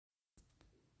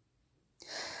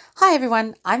Hi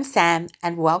everyone, I'm Sam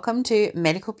and welcome to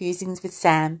Medical Musings with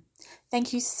Sam.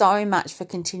 Thank you so much for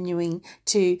continuing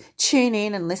to tune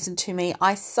in and listen to me.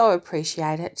 I so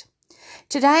appreciate it.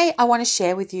 Today I want to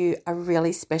share with you a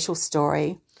really special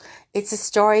story. It's a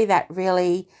story that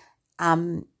really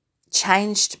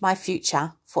changed my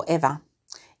future forever.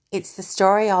 It's the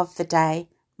story of the day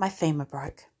my femur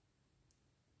broke.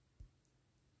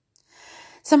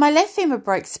 So my left femur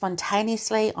broke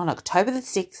spontaneously on October the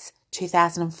 6th,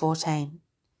 2014.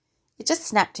 It just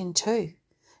snapped in two.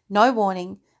 No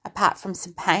warning, apart from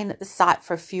some pain at the site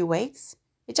for a few weeks.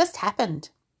 It just happened.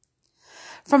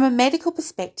 From a medical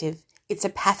perspective, it's a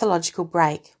pathological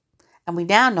break, and we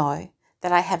now know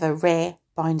that I have a rare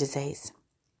bone disease.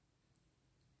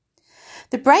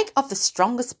 The break of the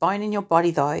strongest bone in your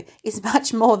body, though, is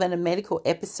much more than a medical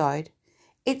episode.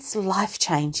 It's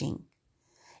life-changing.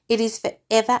 It is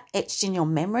forever etched in your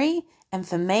memory, and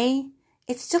for me,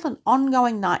 it's still an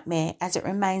ongoing nightmare as it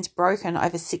remains broken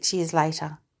over 6 years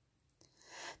later.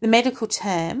 The medical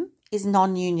term is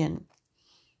non-union.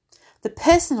 The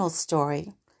personal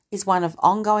story is one of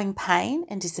ongoing pain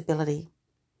and disability.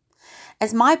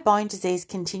 As my bone disease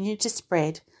continued to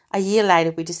spread, a year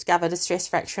later we discovered a stress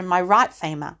fracture in my right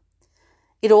femur.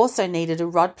 It also needed a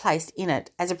rod placed in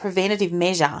it as a preventative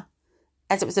measure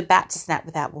as it was about to snap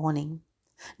without warning.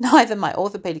 Neither my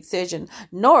orthopaedic surgeon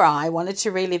nor I wanted to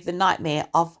relive the nightmare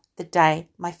of the day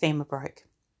my femur broke.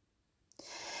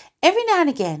 Every now and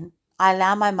again, I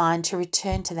allow my mind to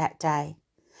return to that day,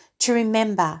 to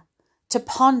remember, to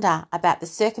ponder about the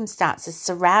circumstances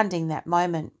surrounding that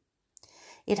moment.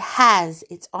 It has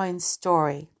its own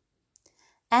story,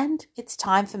 and it's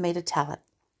time for me to tell it.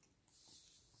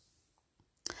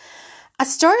 A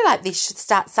story like this should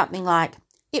start something like,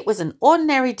 "It was an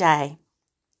ordinary day."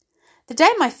 The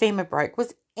day my femur broke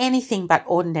was anything but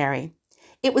ordinary.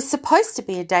 It was supposed to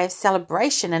be a day of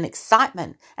celebration and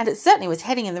excitement, and it certainly was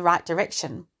heading in the right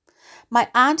direction. My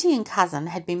auntie and cousin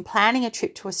had been planning a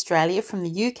trip to Australia from the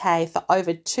UK for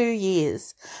over 2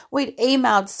 years. We'd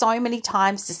emailed so many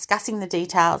times discussing the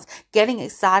details, getting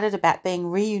excited about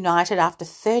being reunited after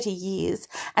 30 years,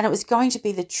 and it was going to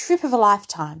be the trip of a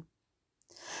lifetime.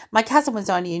 My cousin was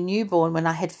only a newborn when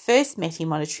I had first met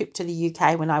him on a trip to the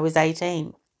UK when I was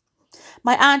 18.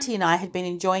 My auntie and I had been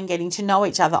enjoying getting to know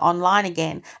each other online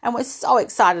again and were so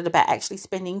excited about actually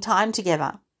spending time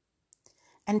together.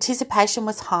 Anticipation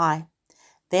was high.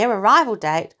 Their arrival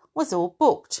date was all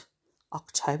booked,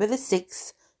 October the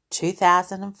 6th,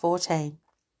 2014.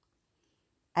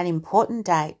 An important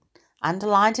date,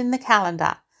 underlined in the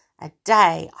calendar, a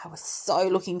day I was so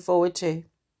looking forward to.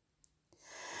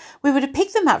 We were to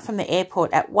pick them up from the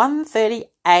airport at 1:30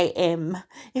 a.m.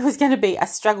 It was going to be a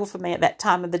struggle for me at that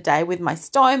time of the day with my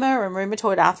stoma and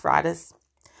rheumatoid arthritis.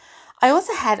 I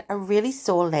also had a really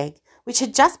sore leg, which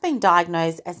had just been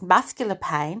diagnosed as muscular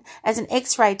pain as an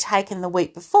x-ray taken the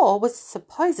week before was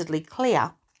supposedly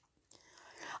clear.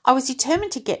 I was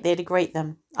determined to get there to greet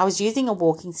them. I was using a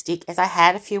walking stick as I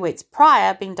had a few weeks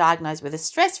prior been diagnosed with a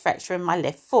stress fracture in my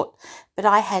left foot, but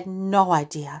I had no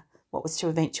idea what was to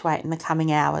eventuate in the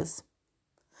coming hours.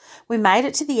 We made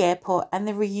it to the airport and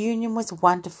the reunion was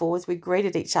wonderful as we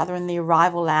greeted each other in the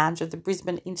arrival lounge of the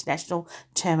Brisbane International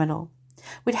Terminal.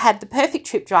 We'd had the perfect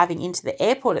trip driving into the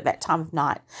airport at that time of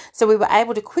night, so we were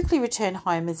able to quickly return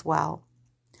home as well.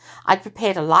 I'd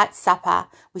prepared a light supper.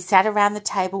 We sat around the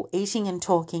table eating and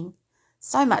talking.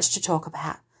 So much to talk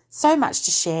about, so much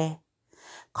to share.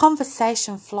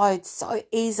 Conversation flowed so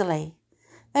easily.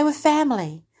 They were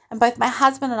family, and both my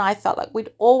husband and I felt like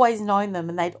we'd always known them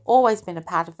and they'd always been a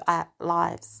part of our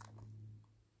lives.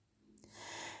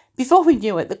 Before we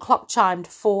knew it, the clock chimed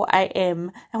 4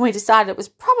 a.m. and we decided it was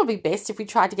probably best if we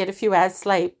tried to get a few hours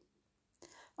sleep.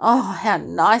 Oh, how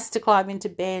nice to climb into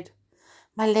bed.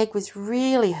 My leg was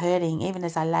really hurting even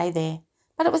as I lay there,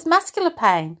 but it was muscular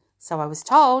pain, so I was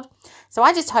told. So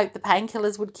I just hoped the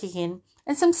painkillers would kick in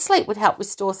and some sleep would help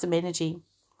restore some energy.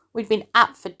 We'd been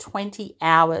up for 20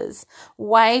 hours,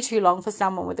 way too long for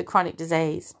someone with a chronic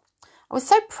disease. I was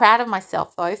so proud of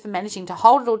myself, though, for managing to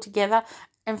hold it all together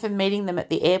and for meeting them at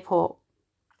the airport.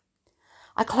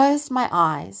 I closed my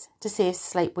eyes to see if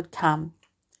sleep would come,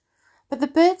 but the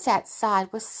birds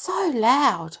outside were so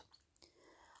loud.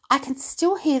 I can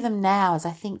still hear them now as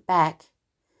I think back.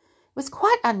 It was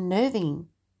quite unnerving.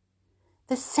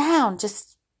 The sound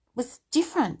just was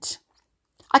different.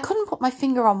 I couldn't put my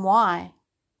finger on why.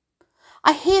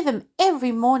 I hear them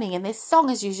every morning and their song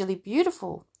is usually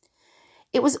beautiful.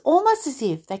 It was almost as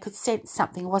if they could sense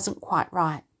something wasn't quite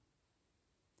right.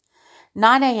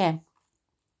 9 a.m.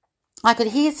 I could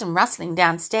hear some rustling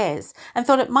downstairs and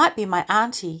thought it might be my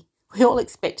auntie. We all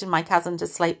expected my cousin to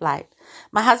sleep late.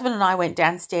 My husband and I went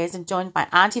downstairs and joined my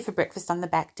auntie for breakfast on the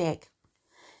back deck.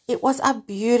 It was a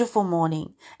beautiful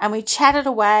morning, and we chatted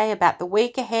away about the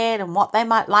week ahead and what they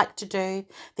might like to do.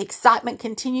 The excitement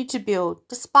continued to build,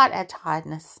 despite our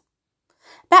tiredness.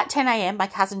 About 10 a.m, my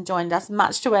cousin joined us,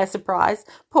 much to our surprise.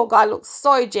 Poor guy looked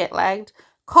so jet-lagged.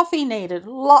 Coffee needed,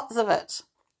 lots of it.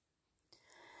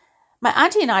 My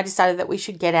auntie and I decided that we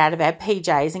should get out of our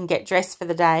PJs and get dressed for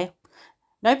the day.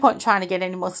 No point trying to get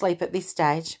any more sleep at this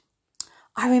stage.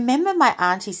 I remember my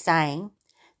auntie saying,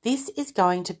 "This is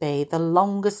going to be the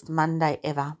longest Monday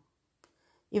ever."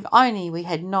 If only we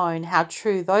had known how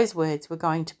true those words were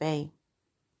going to be.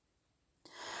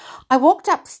 I walked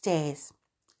upstairs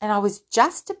and I was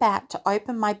just about to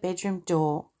open my bedroom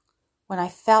door when I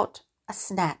felt a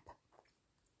snap.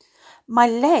 My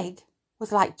leg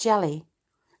was like jelly,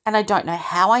 and I don't know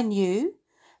how I knew,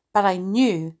 but I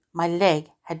knew my leg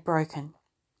had broken.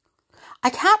 I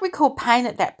can't recall pain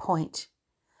at that point.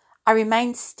 I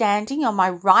remained standing on my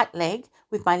right leg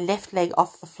with my left leg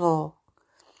off the floor.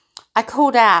 I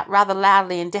called out rather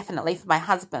loudly and definitely for my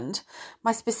husband.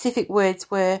 My specific words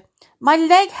were, "My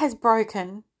leg has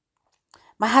broken."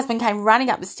 My husband came running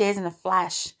up the stairs in a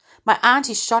flash. My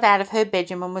auntie shot out of her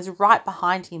bedroom and was right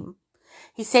behind him.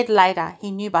 He said later he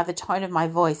knew by the tone of my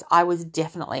voice I was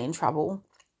definitely in trouble.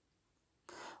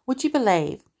 Would you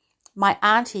believe my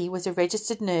auntie was a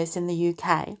registered nurse in the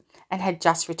UK and had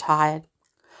just retired?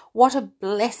 What a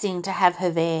blessing to have her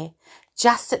there,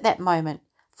 just at that moment,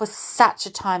 for such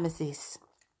a time as this.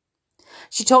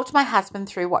 She talked to my husband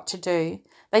through what to do.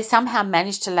 They somehow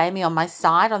managed to lay me on my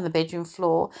side on the bedroom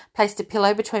floor, placed a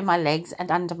pillow between my legs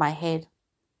and under my head.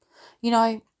 You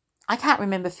know, I can't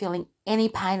remember feeling any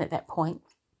pain at that point.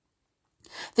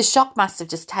 The shock must have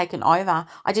just taken over.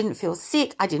 I didn't feel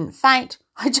sick. I didn't faint.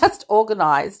 I just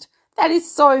organised. That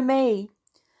is so me.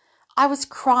 I was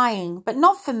crying, but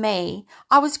not for me.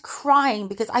 I was crying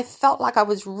because I felt like I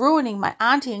was ruining my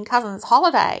auntie and cousin's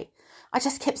holiday. I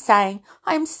just kept saying,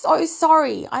 "I am so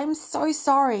sorry. I am so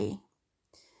sorry."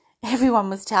 Everyone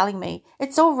was telling me,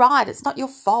 "It's all right. It's not your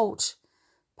fault."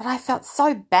 But I felt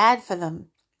so bad for them.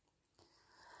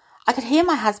 I could hear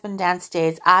my husband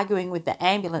downstairs arguing with the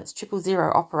ambulance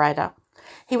 000 operator.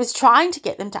 He was trying to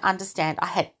get them to understand I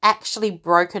had actually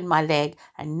broken my leg,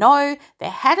 and no,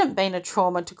 there hadn't been a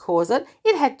trauma to cause it.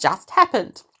 It had just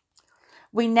happened.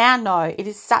 We now know it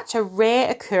is such a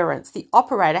rare occurrence the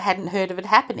operator hadn't heard of it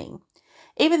happening.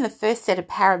 Even the first set of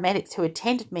paramedics who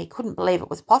attended me couldn't believe it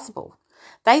was possible.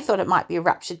 They thought it might be a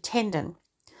ruptured tendon.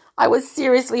 I was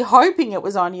seriously hoping it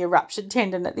was only a ruptured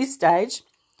tendon at this stage.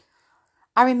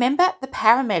 I remember the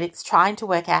paramedics trying to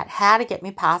work out how to get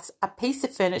me past a piece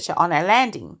of furniture on our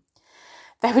landing.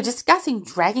 They were discussing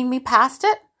dragging me past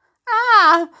it.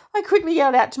 I quickly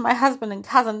yelled out to my husband and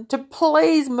cousin to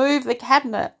please move the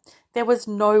cabinet. There was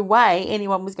no way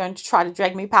anyone was going to try to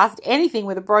drag me past anything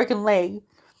with a broken leg.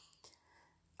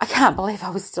 I can't believe I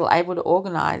was still able to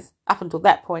organise, up until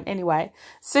that point anyway,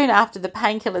 soon after the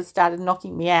painkillers started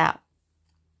knocking me out.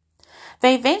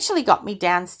 They eventually got me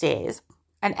downstairs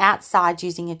and outside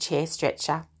using a chair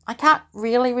stretcher. I can't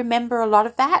really remember a lot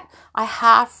of that. I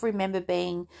half remember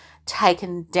being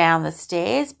taken down the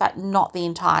stairs, but not the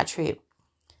entire trip.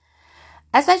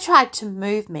 As they tried to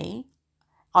move me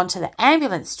onto the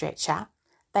ambulance stretcher,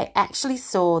 they actually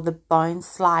saw the bone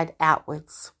slide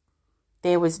outwards.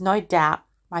 There was no doubt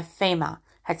my femur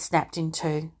had snapped in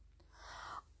two.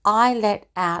 I let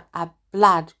out a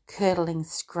blood-curdling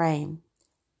scream.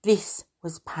 This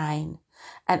was pain,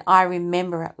 and I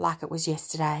remember it like it was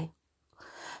yesterday.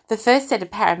 The first set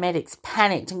of paramedics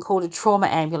panicked and called a trauma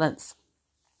ambulance.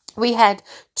 We had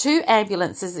 2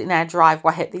 ambulances in our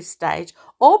driveway at this stage,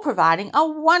 all providing a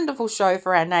wonderful show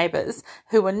for our neighbours,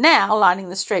 who were now lining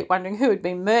the street wondering who had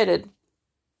been murdered.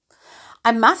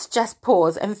 I must just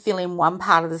pause and fill in one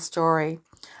part of the story.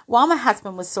 While my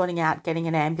husband was sorting out getting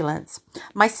an ambulance,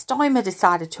 my stoma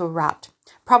decided to erupt.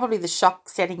 Probably the shock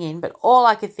setting in, but all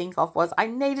I could think of was I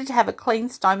needed to have a clean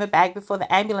stoma bag before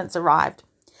the ambulance arrived.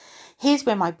 Here's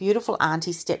where my beautiful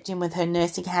auntie stepped in with her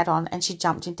nursing hat on, and she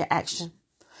jumped into action.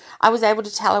 I was able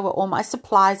to tell her where all my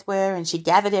supplies were, and she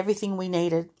gathered everything we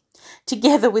needed.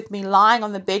 Together with me lying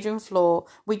on the bedroom floor,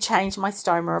 we changed my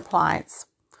stoma appliance.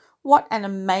 What an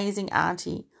amazing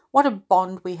auntie. What a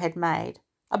bond we had made.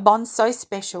 A bond so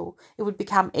special it would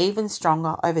become even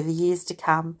stronger over the years to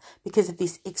come because of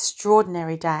this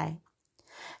extraordinary day.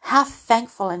 How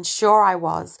thankful and sure I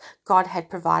was God had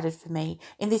provided for me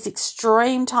in this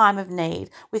extreme time of need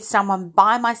with someone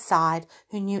by my side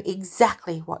who knew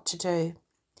exactly what to do.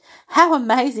 How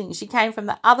amazing she came from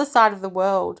the other side of the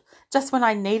world just when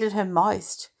I needed her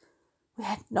most. We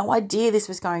had no idea this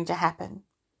was going to happen.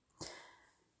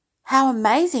 How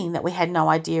amazing that we had no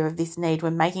idea of this need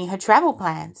when making her travel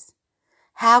plans.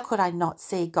 How could I not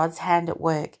see God's hand at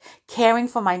work, caring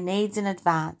for my needs in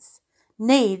advance?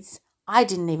 Needs I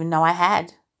didn't even know I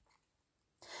had.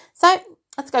 So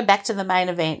let's go back to the main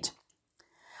event.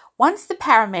 Once the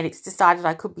paramedics decided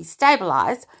I could be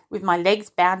stabilised with my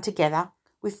legs bound together,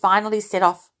 we finally set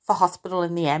off for hospital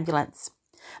in the ambulance.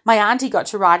 My auntie got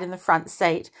to ride in the front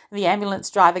seat, and the ambulance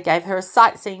driver gave her a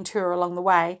sightseeing tour along the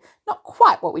way. Not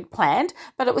quite what we'd planned,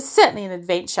 but it was certainly an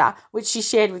adventure, which she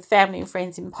shared with family and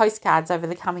friends in postcards over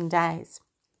the coming days.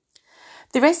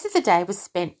 The rest of the day was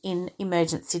spent in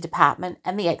emergency department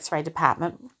and the x-ray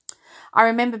department. I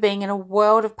remember being in a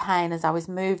world of pain as I was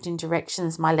moved in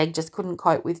directions my leg just couldn't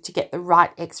cope with to get the right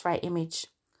x-ray image.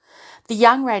 The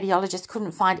young radiologist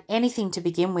couldn't find anything to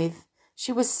begin with.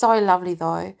 She was so lovely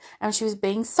though, and she was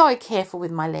being so careful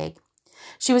with my leg.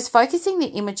 She was focusing the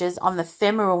images on the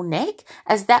femoral neck,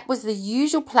 as that was the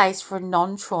usual place for a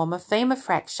non-trauma femur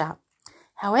fracture.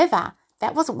 However,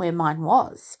 that wasn't where mine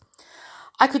was.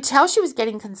 I could tell she was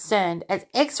getting concerned as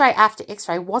x-ray after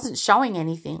x-ray wasn't showing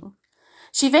anything.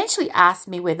 She eventually asked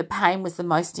me where the pain was the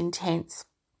most intense.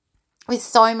 With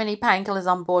so many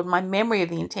painkillers on board, my memory of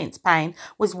the intense pain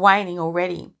was waning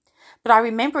already. But I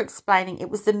remember explaining it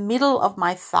was the middle of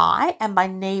my thigh and my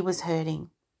knee was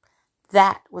hurting.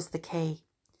 That was the key.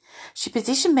 She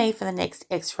positioned me for the next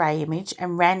x-ray image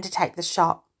and ran to take the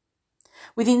shot.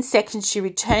 Within seconds, she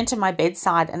returned to my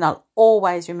bedside, and I'll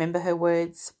always remember her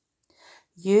words.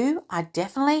 "You are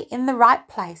definitely in the right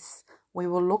place. We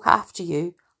will look after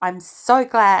you. I'm so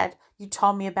glad you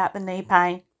told me about the knee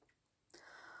pain."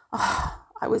 Oh,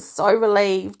 I was so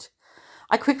relieved.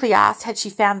 I quickly asked had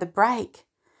she found the break.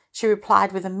 She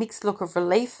replied with a mixed look of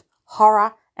relief,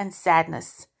 horror and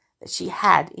sadness that she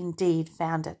had indeed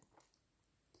found it.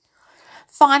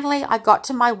 Finally, I got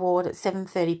to my ward at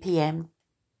 7:30 p.m.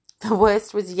 The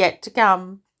worst was yet to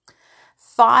come.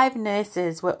 5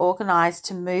 nurses were organised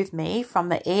to move me from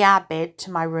the ER bed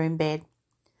to my room bed.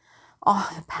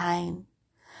 Oh, the pain.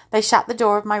 They shut the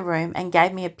door of my room and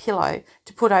gave me a pillow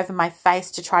to put over my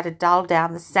face to try to dull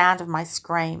down the sound of my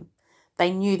scream. They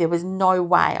knew there was no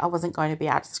way I wasn't going to be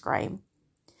able to scream.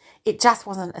 It just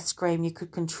wasn't a scream you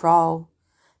could control.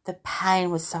 The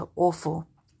pain was so awful.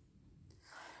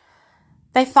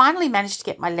 They finally managed to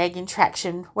get my leg in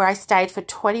traction, where I stayed for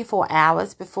 24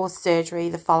 hours before surgery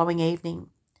the following evening.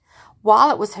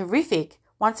 While it was horrific,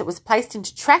 once it was placed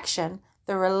into traction,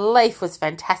 the relief was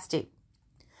fantastic.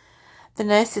 The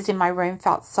nurses in my room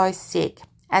felt so sick.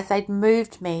 As they'd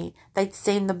moved me, they'd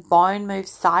seen the bone move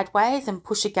sideways and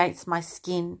push against my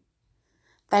skin.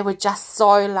 They were just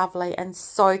so lovely and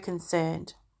so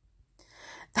concerned.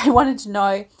 They wanted to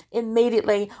know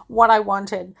immediately what I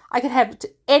wanted. I could have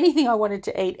anything I wanted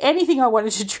to eat, anything I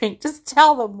wanted to drink. Just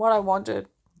tell them what I wanted.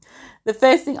 The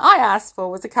first thing I asked for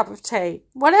was a cup of tea.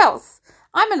 What else?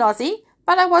 I'm an Aussie,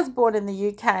 but I was born in the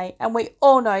UK, and we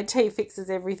all know tea fixes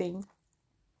everything.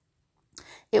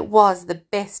 It was the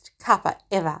best cuppa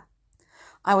ever.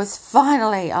 I was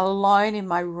finally alone in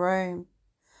my room.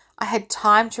 I had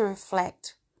time to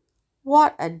reflect.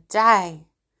 What a day.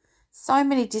 So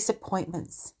many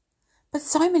disappointments, but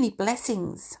so many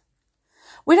blessings.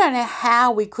 We don't know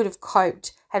how we could have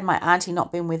coped had my auntie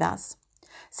not been with us.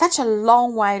 Such a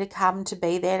long way to come to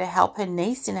be there to help her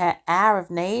niece in her hour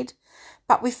of need,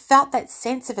 but we felt that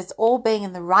sense of us all being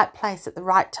in the right place at the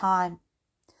right time.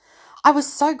 I was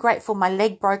so grateful my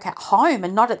leg broke at home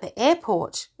and not at the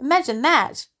airport. Imagine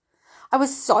that. I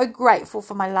was so grateful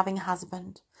for my loving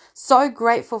husband, so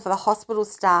grateful for the hospital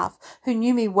staff who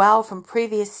knew me well from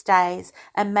previous stays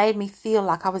and made me feel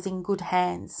like I was in good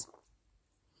hands.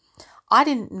 I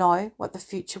didn't know what the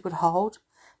future would hold,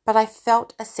 but I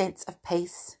felt a sense of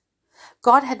peace.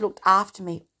 God had looked after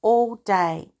me all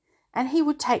day, and he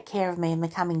would take care of me in the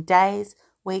coming days,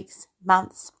 weeks,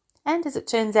 months, and as it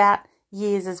turns out,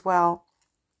 years as well.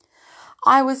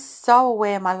 I was so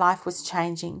aware my life was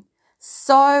changing,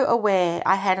 so aware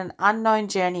I had an unknown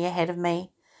journey ahead of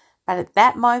me. But at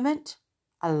that moment,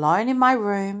 alone in my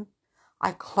room,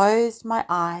 I closed my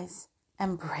eyes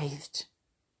and breathed.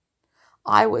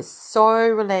 I was so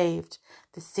relieved.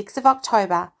 The 6th of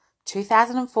October,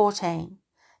 2014,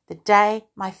 the day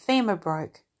my femur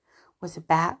broke, was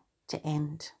about to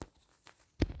end.